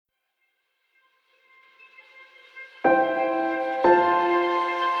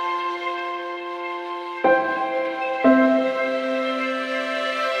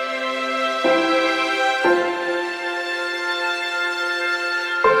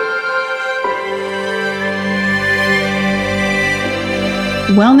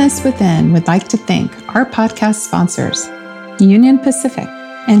Wellness Within would like to thank our podcast sponsors, Union Pacific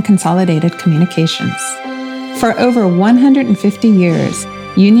and Consolidated Communications. For over 150 years,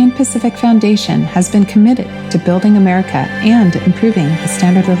 Union Pacific Foundation has been committed to building America and improving the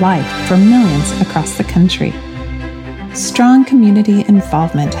standard of life for millions across the country. Strong community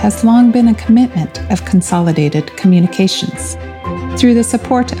involvement has long been a commitment of Consolidated Communications. Through the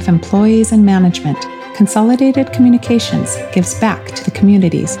support of employees and management, Consolidated Communications gives back to the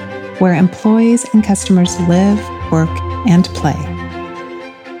communities where employees and customers live, work, and play.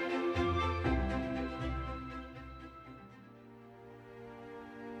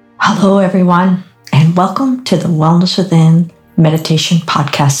 Hello, everyone, and welcome to the Wellness Within Meditation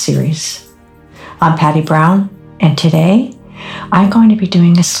Podcast Series. I'm Patty Brown, and today I'm going to be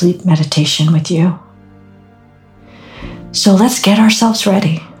doing a sleep meditation with you. So let's get ourselves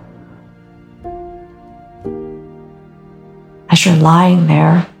ready. As you're lying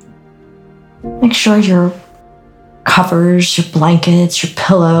there, make sure your covers, your blankets, your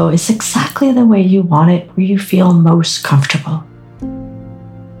pillow is exactly the way you want it, where you feel most comfortable.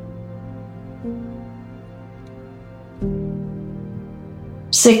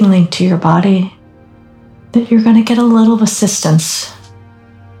 Signaling to your body that you're going to get a little assistance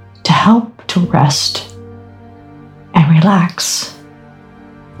to help to rest and relax.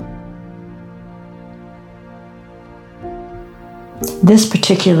 This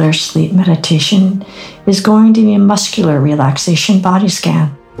particular sleep meditation is going to be a muscular relaxation body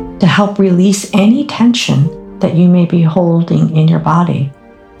scan to help release any tension that you may be holding in your body.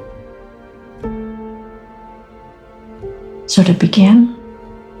 So to begin,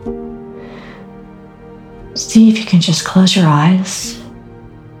 see if you can just close your eyes.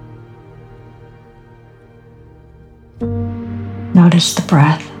 Notice the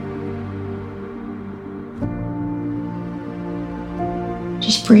breath.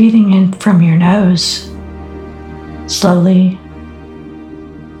 Just breathing in from your nose, slowly,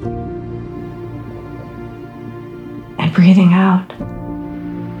 and breathing out.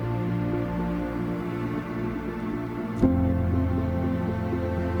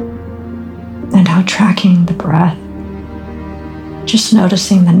 And now tracking the breath, just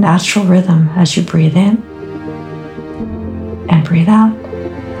noticing the natural rhythm as you breathe in and breathe out.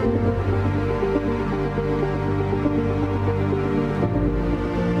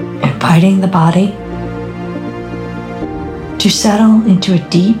 Inviting the body to settle into a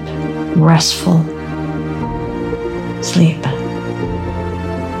deep, restful sleep.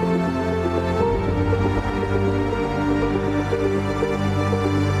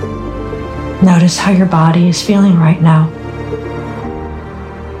 Notice how your body is feeling right now.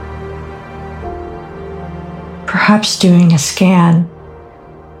 Perhaps doing a scan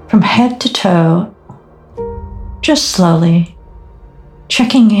from head to toe, just slowly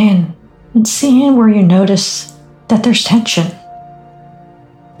checking in and seeing where you notice that there's tension.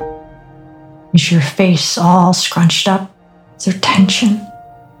 Is your face all scrunched up? Is there tension?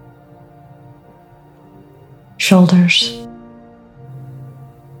 Shoulders.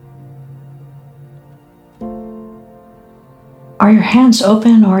 Are your hands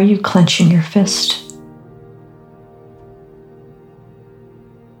open or are you clenching your fist?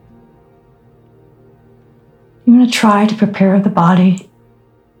 You want to try to prepare the body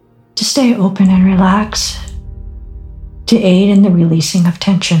to stay open and relax, to aid in the releasing of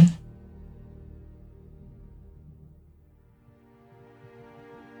tension.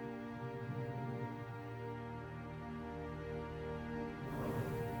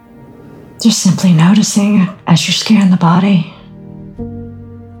 Just simply noticing as you scan the body.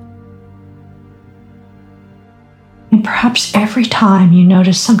 And perhaps every time you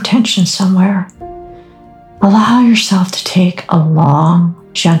notice some tension somewhere, allow yourself to take a long,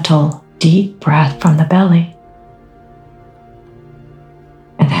 gentle, deep breath from the belly.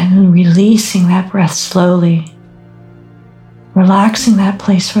 And then releasing that breath slowly, relaxing that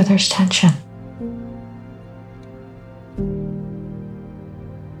place where there's tension.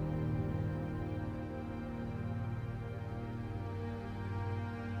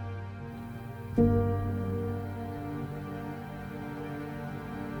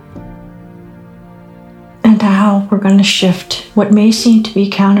 Now we're going to shift what may seem to be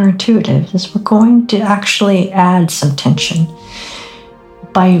counterintuitive, is we're going to actually add some tension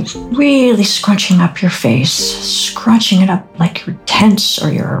by really scrunching up your face, scrunching it up like you're tense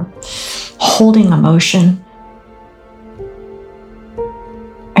or you're holding emotion,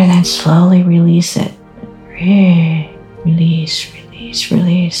 and then slowly release it. Release, release,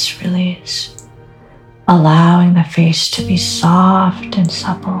 release, release. Allowing the face to be soft and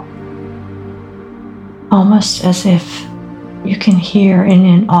supple. Almost as if you can hear an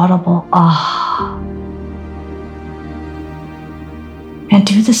inaudible ah. And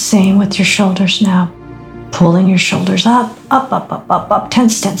do the same with your shoulders now. Pulling your shoulders up, up, up, up, up, up,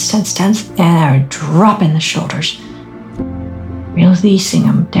 tense, tense, tense, tense, and dropping the shoulders. Releasing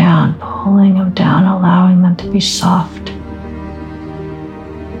them down, pulling them down, allowing them to be soft.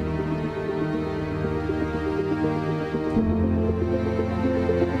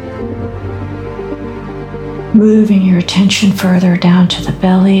 Moving your attention further down to the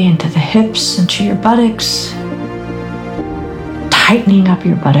belly, into the hips, into your buttocks. Tightening up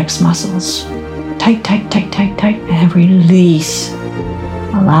your buttocks muscles. Tight, tight, tight, tight, tight, and release.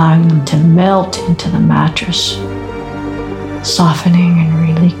 Allowing them to melt into the mattress. Softening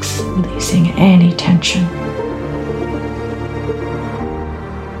and releasing any tension.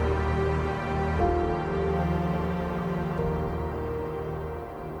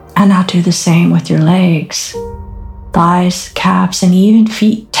 And now do the same with your legs, thighs, calves, and even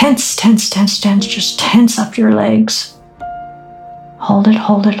feet. Tense, tense, tense, tense. Just tense up your legs. Hold it,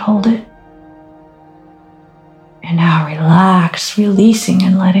 hold it, hold it. And now relax, releasing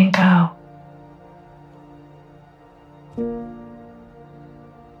and letting go.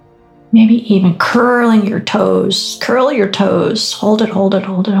 Maybe even curling your toes. Curl your toes. Hold it, hold it,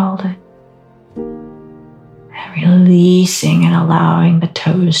 hold it, hold it. And releasing and allowing the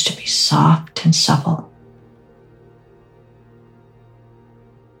toes to be soft and supple.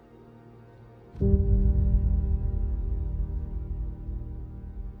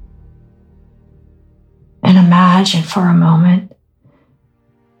 And imagine for a moment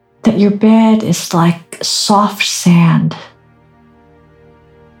that your bed is like soft sand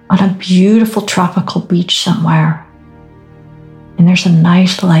on a beautiful tropical beach somewhere. And there's a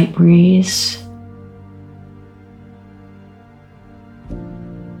nice light breeze.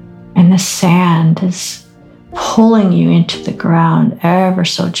 And the sand is pulling you into the ground ever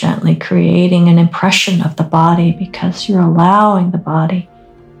so gently, creating an impression of the body because you're allowing the body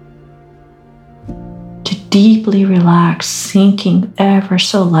to deeply relax, sinking ever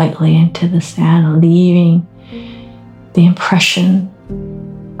so lightly into the sand, leaving the impression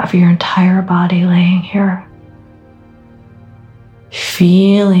of your entire body laying here,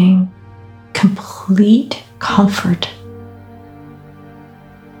 feeling complete comfort.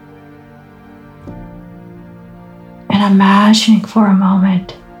 And imagining for a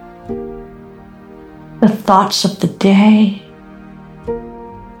moment the thoughts of the day,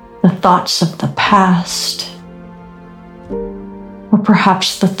 the thoughts of the past, or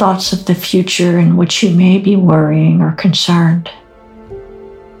perhaps the thoughts of the future in which you may be worrying or concerned,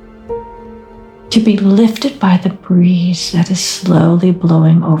 to be lifted by the breeze that is slowly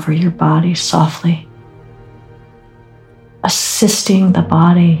blowing over your body softly, assisting the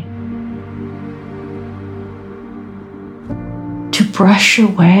body to brush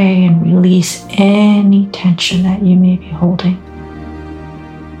away and release any tension that you may be holding.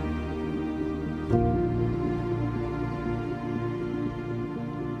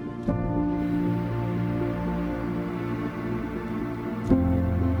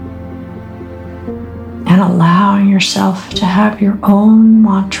 And allowing yourself to have your own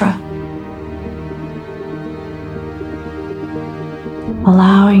mantra.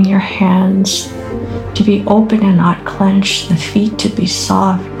 Allowing your hands to be open and not clenched, the feet to be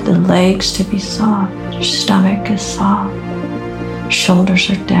soft, the legs to be soft, your stomach is soft, shoulders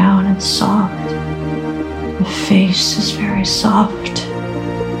are down and soft, the face is very soft.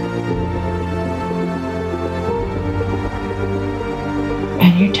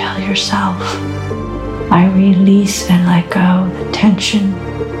 And you tell yourself, I release and let go the tension.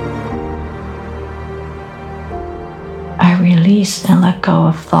 I release and let go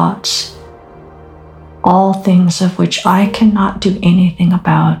of thoughts, all things of which I cannot do anything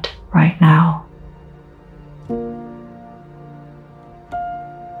about right now.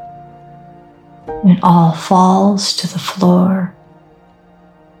 It all falls to the floor,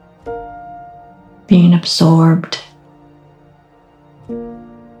 being absorbed.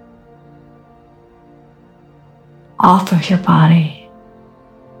 Off of your body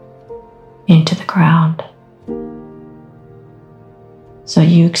into the ground. So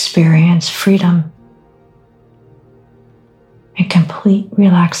you experience freedom and complete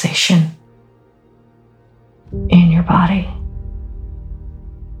relaxation in your body.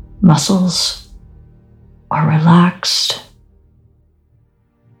 Muscles are relaxed.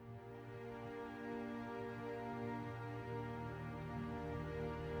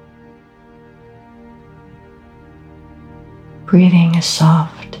 Breathing is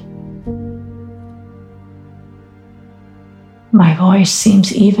soft. My voice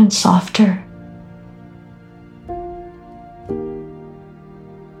seems even softer.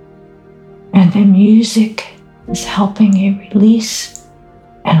 And music is helping you release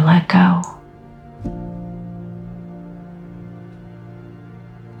and let go.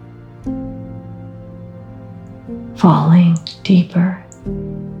 Falling deeper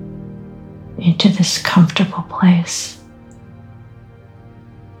into this comfortable place.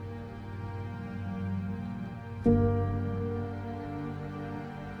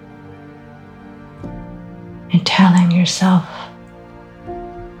 And telling yourself,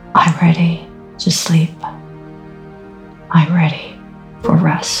 I'm ready to sleep. I'm ready for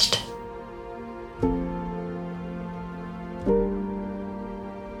rest.